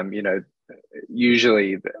produce.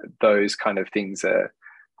 Usually those kind of things are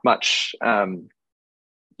much,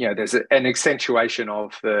 there's an accentuation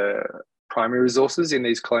of the primary resources in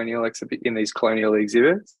these colonial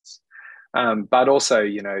exhibits, but also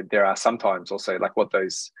there are sometimes also like what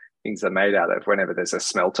those things are made out of. Whenever there's a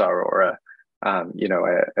smelter or a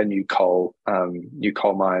new coal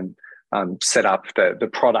mine set up, the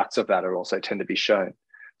products of that are also tend to be shown.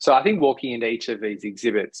 So I think walking into each of these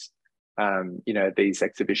exhibits, these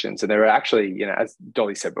exhibitions, and there are actually, as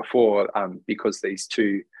Dolly said before, because these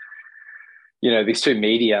two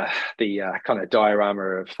media, the kind of diorama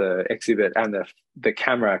of the exhibit and the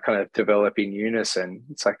camera kind of develop in unison.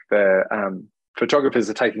 It's like the photographers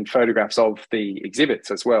are taking photographs of the exhibits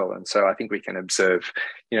as well. And so I think we can observe,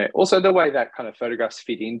 also the way that kind of photographs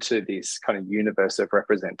fit into this kind of universe of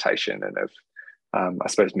representation and of, I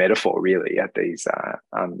suppose, metaphor really at these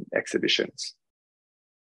exhibitions.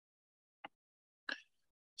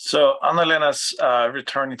 So Anna-Lena's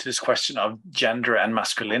returning to this question of gender and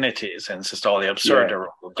masculinity, since it's all the absurd are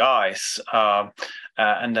all guys.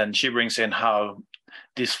 And then she brings in how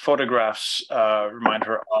these photographs remind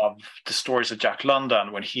her of the stories of Jack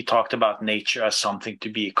London when he talked about nature as something to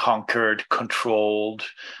be conquered, controlled,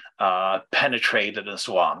 penetrated, and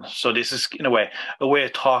so on. So this is, in a way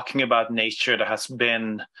of talking about nature that has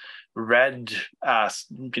been read as,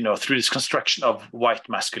 through this construction of white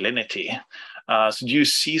masculinity. So do you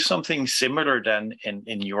see something similar then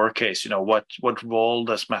in your case? What role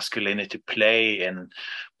does masculinity play in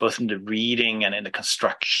both in the reading and in the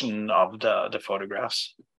construction of the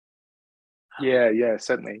photographs? Yeah,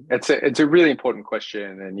 certainly. It's a really important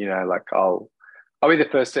question, and I'll be the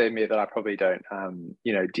first to admit that I probably don't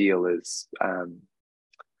deal as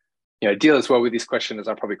well with this question as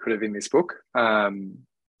I probably could have in this book.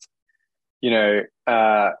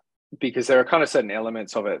 Because there are kind of certain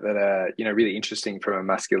elements of it that are, really interesting from a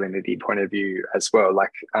masculinity point of view as well.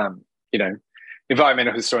 Like,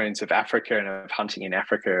 environmental historians of Africa and of hunting in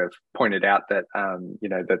Africa have pointed out that,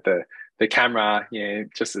 that the camera,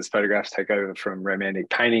 just as photographs take over from romantic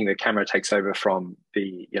painting, the camera takes over from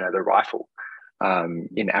the rifle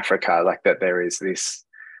in Africa. Like that there is this,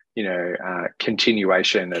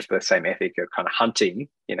 continuation of the same ethic of kind of hunting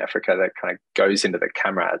in Africa that kind of goes into the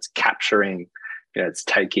camera. It's capturing, it's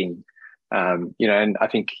taking, and I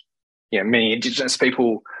think, many Indigenous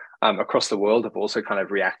people across the world have also kind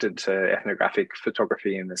of reacted to ethnographic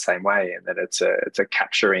photography in the same way, and that it's a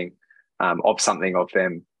capturing of something of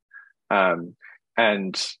them.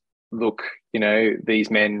 And look,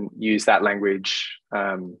 these men use that language,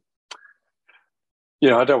 I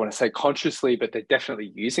don't want to say consciously, but they're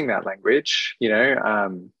definitely using that language.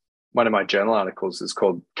 One of my journal articles is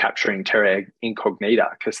called Capturing Terra Incognita,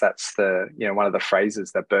 because that's one of the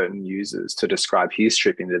phrases that Burton uses to describe his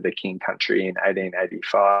trip into the King Country in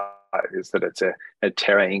 1885. is that it's a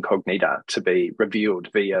terra incognita to be revealed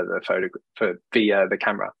via via the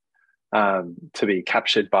camera, to be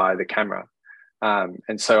captured by the camera.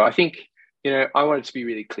 And so I think, I wanted to be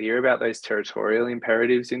really clear about those territorial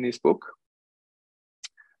imperatives in this book.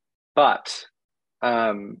 But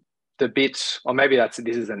the bit, or maybe this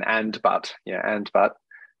is an but.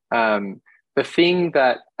 The thing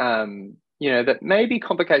that, that maybe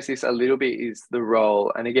complicates this a little bit is the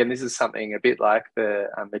role. And again, this is something a bit like the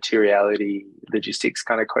materiality logistics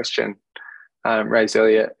kind of question raised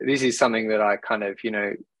earlier. This is something that I kind of,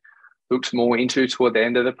 looked more into toward the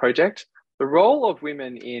end of the project. The role of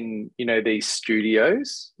women in, these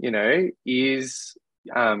studios, is,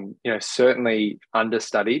 certainly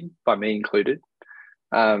understudied, by me included.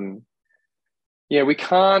 We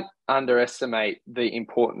can't underestimate the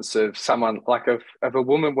importance of someone like of a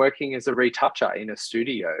woman working as a retoucher in a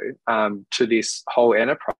studio to this whole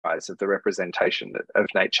enterprise of the representation of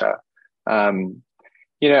nature.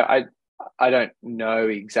 I don't know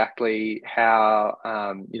exactly how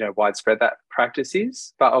widespread that practice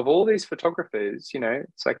is, but of all these photographers,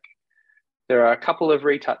 it's like there are a couple of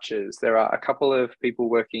retouchers, there are a couple of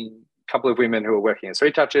women who are working as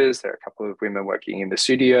retouchers, there are a couple of women working in the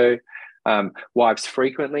studio. Wives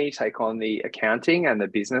frequently take on the accounting and the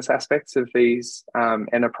business aspects of these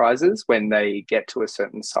enterprises when they get to a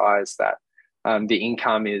certain size that the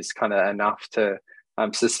income is kind of enough to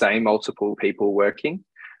sustain multiple people working.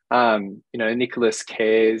 Nicholas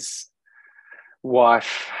Care's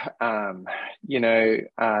wife,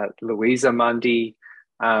 Louisa Mundy,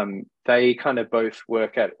 they kind of both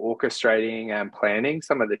work at orchestrating and planning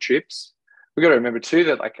some of the trips. We've got to remember too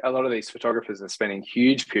that like a lot of these photographers are spending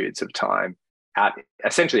huge periods of time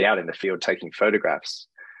essentially out in the field taking photographs.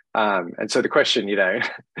 And so the question,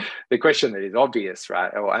 the question that is obvious,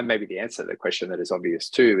 right? And maybe the answer to the question that is obvious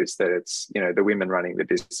too is that it's, the women running the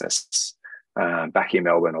business back in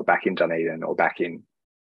Melbourne or back in Dunedin or back in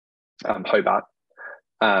Hobart.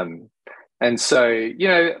 And so,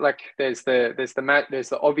 like there's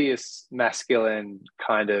the obvious masculine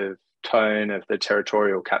kind of tone of the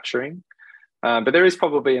territorial capturing. But there is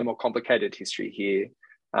probably a more complicated history here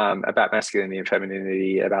about masculinity and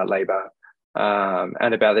femininity, about labor,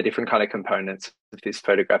 and about the different kind of components of this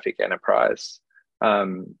photographic enterprise,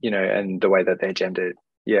 and the way that they're gendered.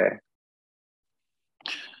 Yeah.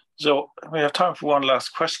 So we have time for one last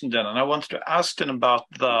question then, and I wanted to ask then about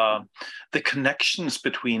the connections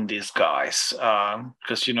between these guys,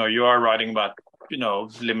 because you are writing about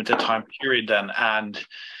limited time period then, and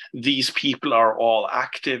these people are all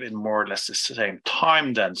active in more or less the same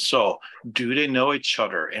time then. So do they know each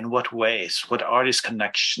other? In what ways? What are these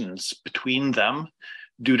connections between them?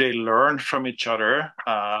 Do they learn from each other?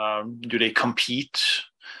 Do they compete?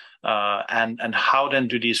 And how then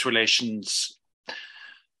do these relations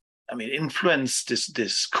influence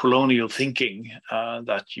this colonial thinking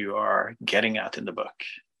that you are getting at in the book?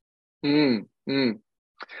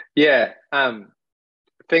 Yeah.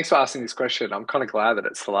 Thanks for asking this question. I'm kind of glad that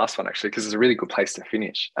it's the last one, actually, because it's a really good place to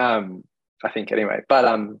finish, I think, anyway. But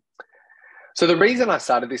so the reason I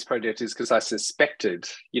started this project is because I suspected,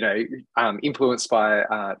 influenced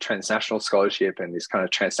by transnational scholarship and this kind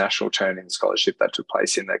of transnational turn in scholarship that took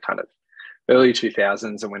place in the kind of early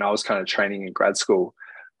 2000s and when I was kind of training in grad school,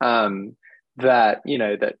 that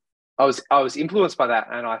I was influenced by that,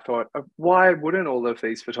 and I thought, why wouldn't all of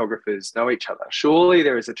these photographers know each other? Surely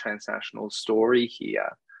there is a transnational story here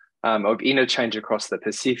of interchange across the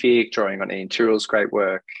Pacific, drawing on Ian Tyrrell's great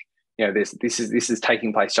work. This is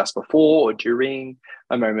taking place just before or during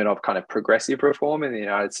a moment of kind of progressive reform in the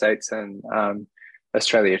United States and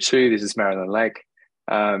Australia too. This is Marilyn Lake,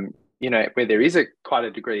 where there is quite a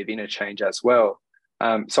degree of interchange as well.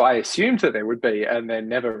 So I assumed that there would be, and then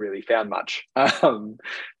never really found much,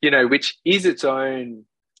 which is its own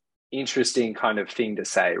interesting kind of thing to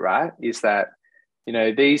say, right? Is that,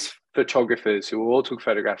 these photographers who all took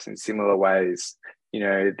photographs in similar ways,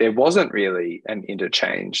 there wasn't really an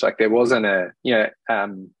interchange. Like there wasn't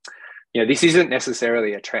this isn't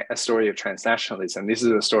necessarily a story of transnationalism. This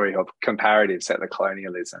is a story of comparative settler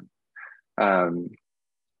colonialism.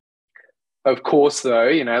 Of course, though,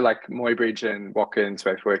 like Muybridge and Watkins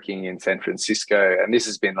both working in San Francisco, and this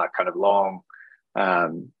has been like kind of long, I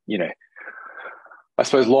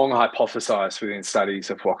suppose long hypothesized within studies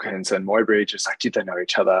of Watkins and Muybridge. It's like, did they know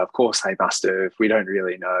each other? Of course they must have. We don't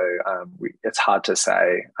really know. It's hard to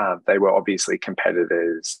say. They were obviously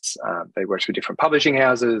competitors. They worked for different publishing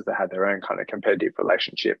houses. They had their own kind of competitive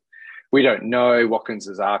relationship. We don't know.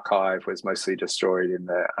 Watkins's archive was mostly destroyed in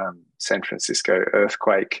the San Francisco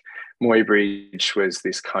earthquake. Muybridge was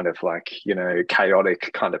this kind of like, chaotic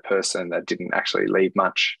kind of person that didn't actually leave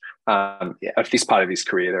much of this part of his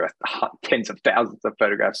career, there are tens of thousands of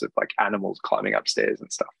photographs of like animals climbing upstairs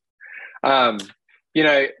and stuff. You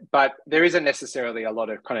know, but there isn't necessarily a lot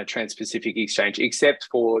of kind of trans-Pacific exchange except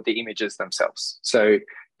for the images themselves. So,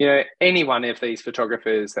 you know, any one of these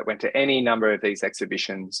photographers that went to any number of these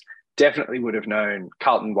exhibitions definitely would have known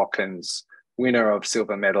Carlton Watkins, winner of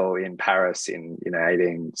silver medal in Paris in, you know,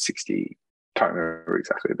 1860. Can't remember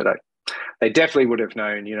exactly, but they definitely would have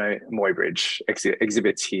known, you know, Muybridge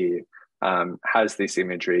exhibits here, has this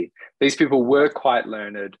imagery. These people were quite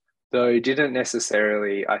learned, though didn't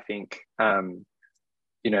necessarily, I think,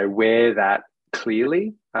 you know, wear that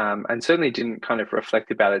clearly, and certainly didn't kind of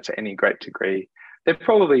reflect about it to any great degree. There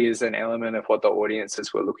probably is an element of what the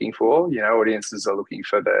audiences were looking for. You know, audiences are looking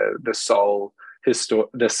for the soul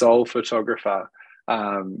photographer,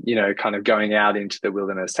 you know, kind of going out into the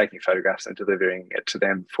wilderness, taking photographs and delivering it to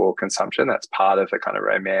them for consumption. That's part of the kind of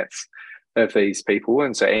romance of these people.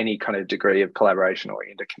 And so any kind of degree of collaboration or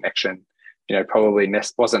interconnection, you know, probably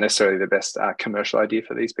wasn't necessarily the best commercial idea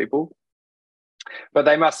for these people. But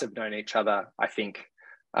they must have known each other, I think.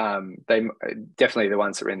 They definitely the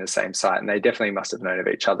ones that were in the same site, and they definitely must have known of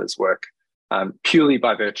each other's work, purely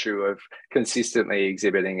by virtue of consistently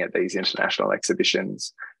exhibiting at these international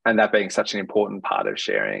exhibitions, and that being such an important part of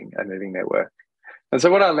sharing and moving their work. And so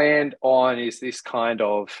what I land on is this kind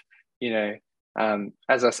of, you know,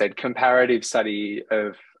 as I said, comparative study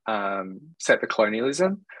of settler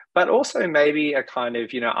colonialism, but also maybe a kind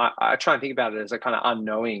of, you know, I try and think about it as a kind of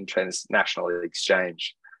unknowing transnational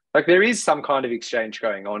exchange. Like there is some kind of exchange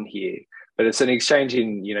going on here, but it's an exchange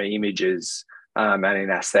in, you know, images and in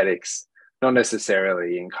aesthetics, not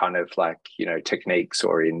necessarily in kind of like, you know, techniques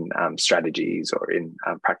or in strategies or in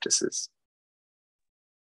practices.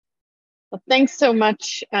 Well, thanks so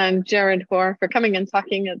much, Jarrod Hore, for coming and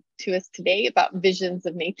talking to us today about visions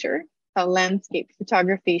of nature, how landscape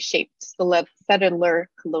photography shaped the settler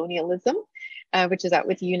colonialism, which is out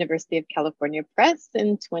with the University of California Press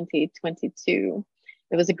in 2022.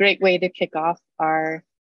 It was a great way to kick off our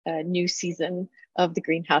new season of the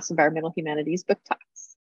Greenhouse Environmental Humanities Book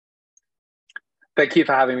Talks. Thank you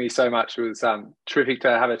for having me so much. It was terrific to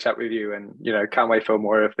have a chat with you, and, you know, can't wait for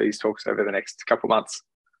more of these talks over the next couple of months.